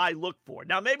stuff I look for.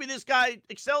 Now, maybe this guy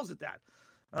excels at that.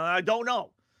 I don't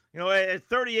know. You know, at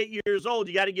 38 years old,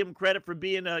 you got to give him credit for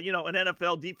being, an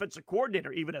NFL defensive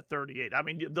coordinator, even at 38. I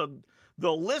mean,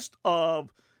 the list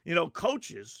of,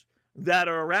 coaches that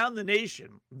are around the nation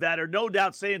that are no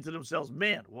doubt saying to themselves,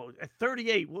 man, well, at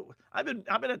 38, I've been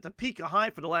at the peak of high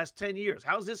for the last 10 years.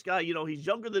 How's this guy, he's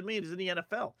younger than me and he's in the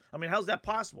NFL. I mean, how's that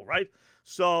possible, right?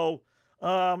 So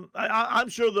I'm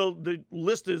sure the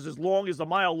list is as long as a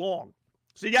mile long.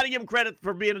 So you got to give him credit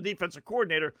for being a defensive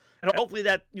coordinator, and hopefully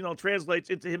that, translates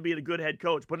into him being a good head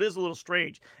coach. But it is a little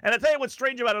strange. And I tell you what's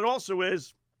strange about it also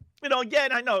is,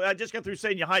 again, I know I just got through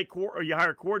saying you hire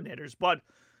coordinators, but,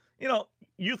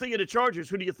 you think of the Chargers,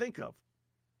 who do you think of?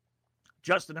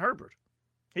 Justin Herbert.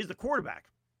 He's the quarterback.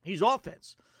 He's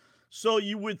offense. So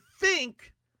you would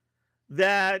think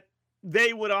that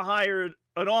they would have hired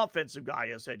an offensive guy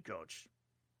as head coach.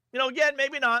 Again,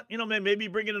 maybe not. Maybe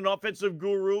bring in an offensive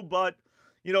guru, but,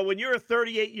 when you're a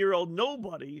 38-year-old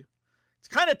nobody, it's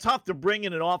kind of tough to bring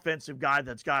in an offensive guy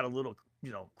that's got a little,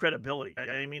 credibility.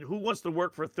 I mean, who wants to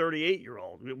work for a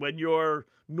 38-year-old when you're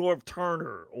Norv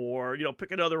Turner or,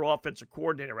 pick another offensive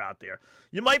coordinator out there?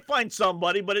 You might find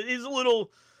somebody, but it is a little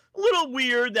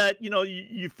weird that,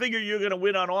 you figure you're going to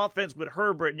win on offense with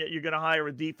Herbert, and yet you're going to hire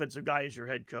a defensive guy as your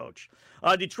head coach.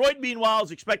 Detroit, meanwhile, is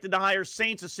expected to hire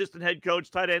Saints assistant head coach,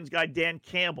 tight ends guy Dan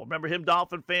Campbell. Remember him,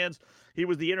 Dolphin fans? He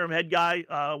was the interim head guy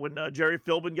when Jerry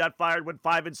Philbin got fired, went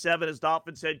 5-7 as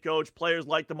Dolphins head coach. Players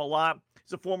liked him a lot.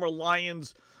 He's a former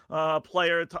Lions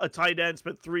player, a tight end,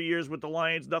 spent 3 years with the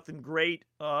Lions, nothing great.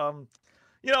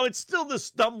 It's still the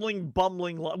stumbling,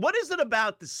 bumbling. What is it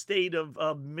about the state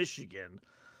of Michigan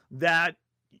that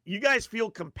you guys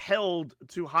feel compelled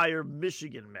to hire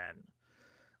Michigan men?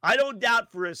 I don't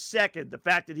doubt for a second the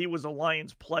fact that he was a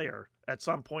Lions player at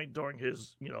some point during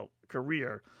his,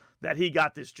 career, that he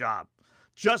got this job.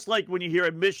 Just like when you hear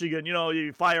in Michigan,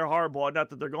 you fire Harbaugh, not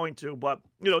that they're going to, but,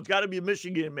 it's got to be a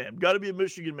Michigan man. Got to be a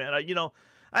Michigan man.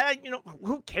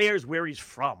 Who cares where he's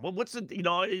from? Well, what's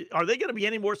the, are they going to be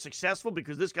any more successful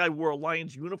because this guy wore a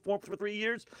Lions uniform for 3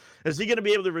 years? Is he going to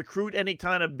be able to recruit any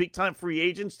kind of big-time free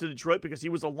agents to Detroit because he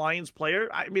was a Lions player?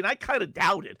 I mean, I kind of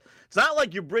doubt it. It's not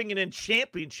like you're bringing in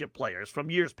championship players from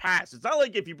years past. It's not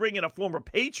like if you bring in a former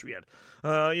Patriot,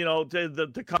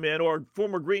 to come in, or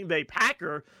former Green Bay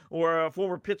Packer, or a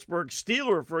former Pittsburgh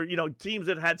Steeler for, teams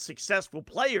that had successful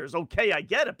players. Okay, I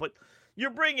get it, but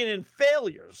you're bringing in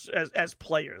failures as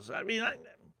players. I mean,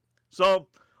 so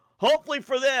Hopefully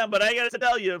for them, but I got to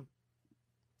tell you,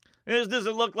 this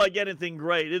doesn't look like anything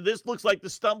great. This looks like the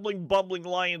stumbling, bumbling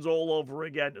Lions all over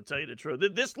again, to tell you the truth.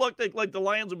 This looked like the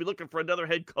Lions will be looking for another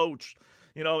head coach,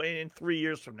 in 3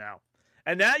 years from now.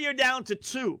 And now you're down to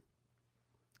 2.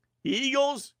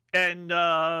 Eagles and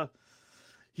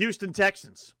Houston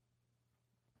Texans.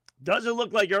 Doesn't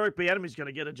look like Eric Bieniemy's going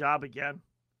to get a job again.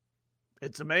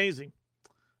 It's amazing.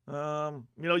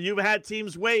 You've had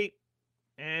teams wait,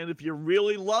 and if you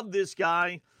really love this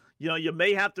guy, you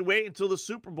may have to wait until the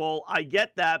Super Bowl. I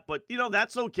get that, but,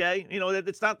 that's okay.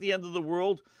 It's not the end of the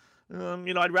world.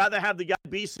 I'd rather have the guy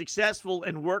be successful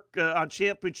and work on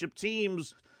championship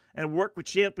teams and work with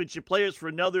championship players for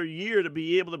another year to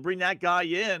be able to bring that guy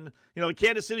in.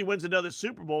 Kansas City wins another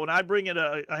Super Bowl, and I bring in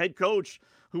a head coach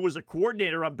who was a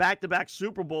coordinator on back-to-back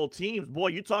Super Bowl teams. Boy,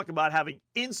 you talk about having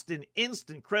instant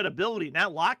credibility in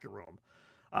that locker room.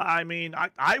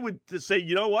 I would say,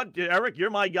 you know what, Eric, you're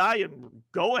my guy, and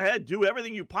go ahead, do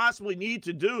everything you possibly need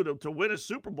to do to win a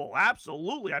Super Bowl.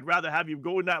 Absolutely. I'd rather have you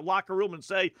go in that locker room and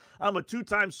say, I'm a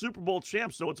 2-time Super Bowl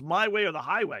champ, so it's my way or the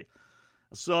highway.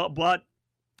 But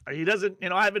he doesn't,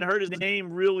 I haven't heard his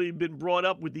name really been brought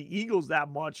up with the Eagles that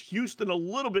much. Houston a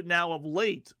little bit now of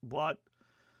late, but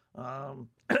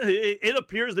it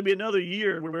appears to be another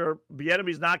year where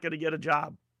Bieniemy's not going to get a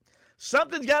job.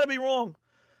 Something's got to be wrong.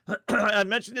 I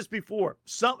mentioned this before.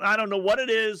 I don't know what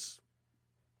it is.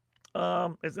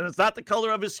 It's not the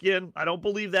color of his skin. I don't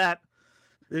believe that.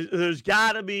 There's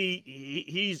got to be,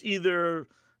 he's either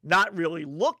not really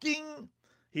looking,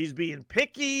 he's being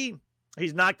picky,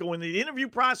 he's not going the interview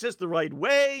process the right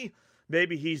way.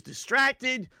 Maybe he's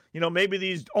distracted. Maybe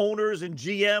these owners and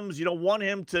GMs, want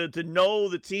him to know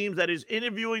the teams that he's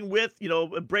interviewing with,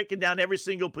 breaking down every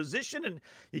single position. And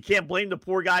you can't blame the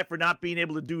poor guy for not being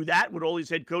able to do that with all these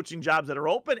head coaching jobs that are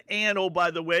open. And, oh,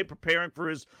 by the way, preparing for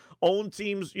his own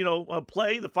team's,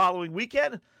 play the following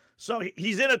weekend. So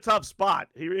he's in a tough spot.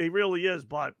 He really is.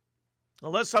 But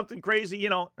unless something crazy,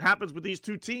 happens with these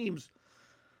two teams,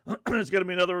 it's going to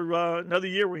be another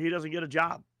year where he doesn't get a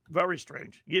job. Very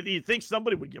strange. You think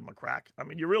somebody would give him a crack.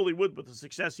 You really would with the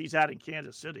success he's had in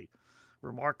Kansas City.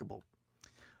 Remarkable.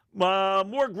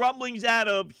 More grumblings out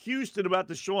of Houston about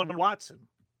Deshaun Watson.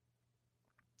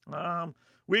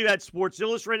 We've had Sports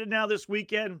Illustrated now this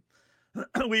weekend.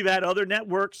 We've had other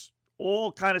networks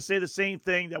all kind of say the same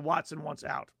thing, that Watson wants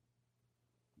out.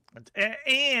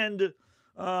 And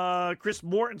Chris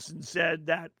Mortensen said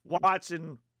that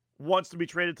Watson wants to be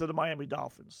traded to the Miami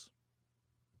Dolphins.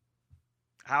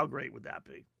 How great would that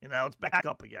be? It's back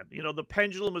up again. The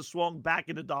pendulum has swung back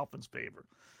in the Dolphins' favor.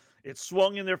 It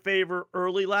swung in their favor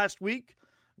early last week.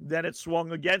 Then it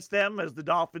swung against them as the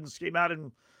Dolphins came out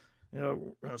and,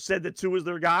 said that Tua is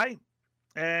their guy.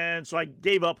 And so I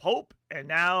gave up hope. And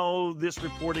now this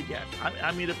report again.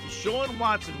 If Deshaun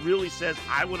Watson really says,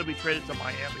 I want to be traded to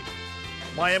Miami,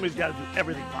 Miami's got to do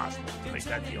everything possible to make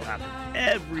that deal happen.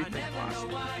 Everything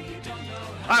possible.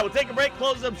 All right, we'll take a break,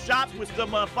 close up shop with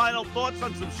some final thoughts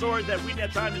on some stories that we didn't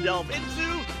have time to delve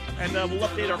into, and we'll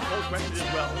update our poll question as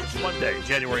well. It's Monday,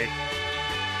 January 8th.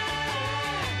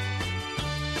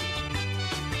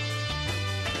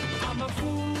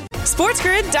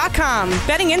 SportsGrid.com.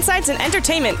 Betting insights and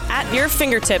entertainment at your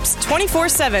fingertips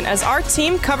 24/7 as our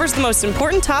team covers the most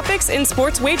important topics in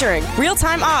sports wagering.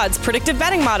 Real-time odds, predictive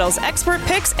betting models, expert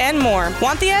picks, and more.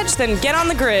 Want the edge? Then get on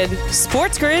the grid.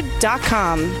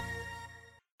 SportsGrid.com.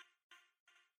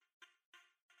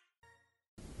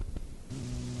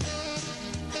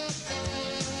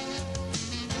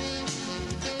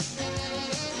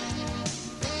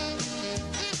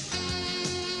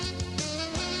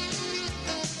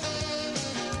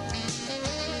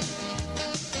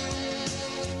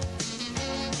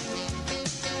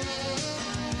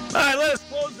 All right, let us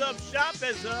close up shop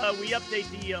as we update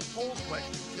the poll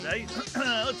question today.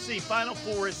 Let's see. Final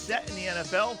four is set in the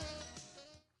NFL.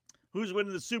 Who's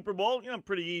winning the Super Bowl?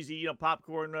 Pretty easy,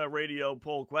 popcorn radio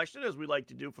poll question, as we like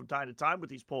to do from time to time with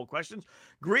these poll questions.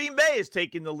 Green Bay is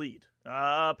taking the lead.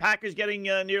 Packers getting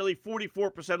nearly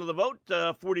 44% of the vote,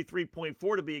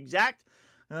 43.4 to be exact.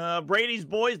 Brady's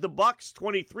boys, the Bucks,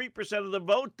 23% of the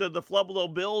vote. The Buffalo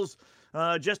Bills,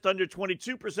 just under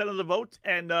 22% of the vote.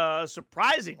 And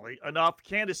surprisingly enough,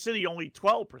 Kansas City only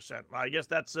 12%. I guess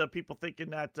that's people thinking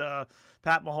that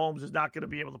Pat Mahomes is not going to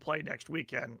be able to play next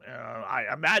weekend. I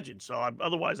imagine so.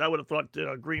 Otherwise, I would have thought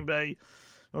Green Bay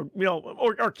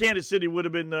or Kansas City would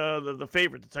have been the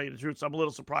favorite, to tell you the truth. So I'm a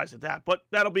little surprised at that. But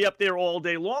that'll be up there all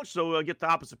day long. So get the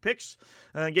opposite picks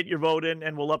and get your vote in,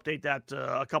 and we'll update that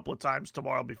a couple of times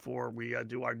tomorrow before we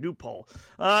do our new poll.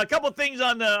 A couple of things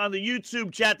on the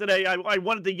YouTube chat today I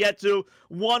wanted to get to.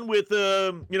 One with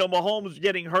Mahomes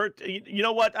getting hurt. You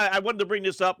know what? I wanted to bring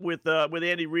this up with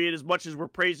Andy Reid. As much as we're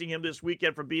praising him this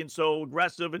weekend for being so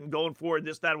aggressive and going for it,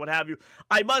 this, that, and what have you,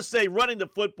 I must say, running the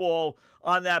football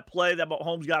on that play that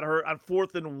Mahomes got hurt on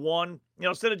 4th and 1.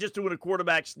 Instead of just doing a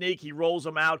quarterback sneak, he rolls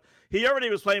him out. He already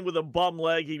was playing with a bum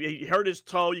leg. He hurt his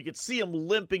toe. You could see him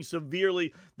limping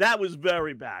severely. That was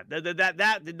very bad.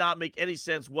 That did not make any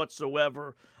sense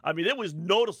whatsoever. I mean, it was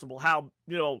noticeable how,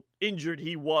 injured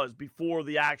he was before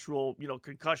the actual,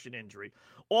 concussion injury.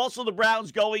 Also, the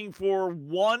Browns going for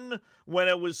 1 when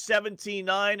it was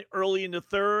 17-9 early in the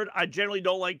third. I generally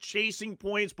don't like chasing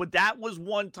points, but that was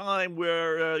one time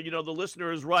where, the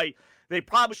listener is right. They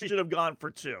probably should have gone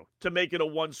for 2 to make it a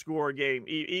 1-score game,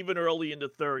 even early in the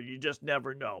third. You just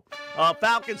never know.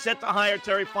 Falcons set to hire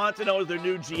Terry Fontenot as their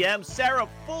new GM. Sarah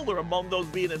Fuller among those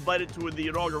being invited to the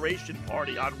inauguration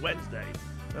party on Wednesday.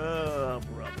 Oh,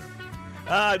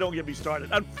 brother. Don't get me started.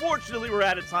 Unfortunately, we're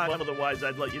out of time. Otherwise,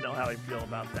 I'd let you know how I feel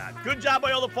about that. Good job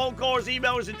by all the phone callers,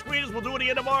 emailers, and tweeters. We'll do it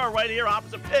again tomorrow right here,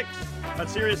 Opposite Picks on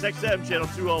Sirius XM, channel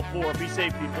 204. Be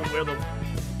safe, people. Wear the...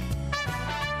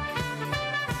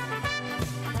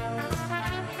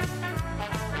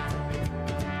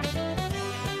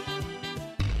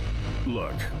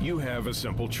 Look, you have a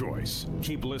simple choice.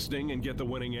 Keep listening and get the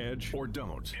winning edge, or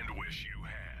don't. And wish you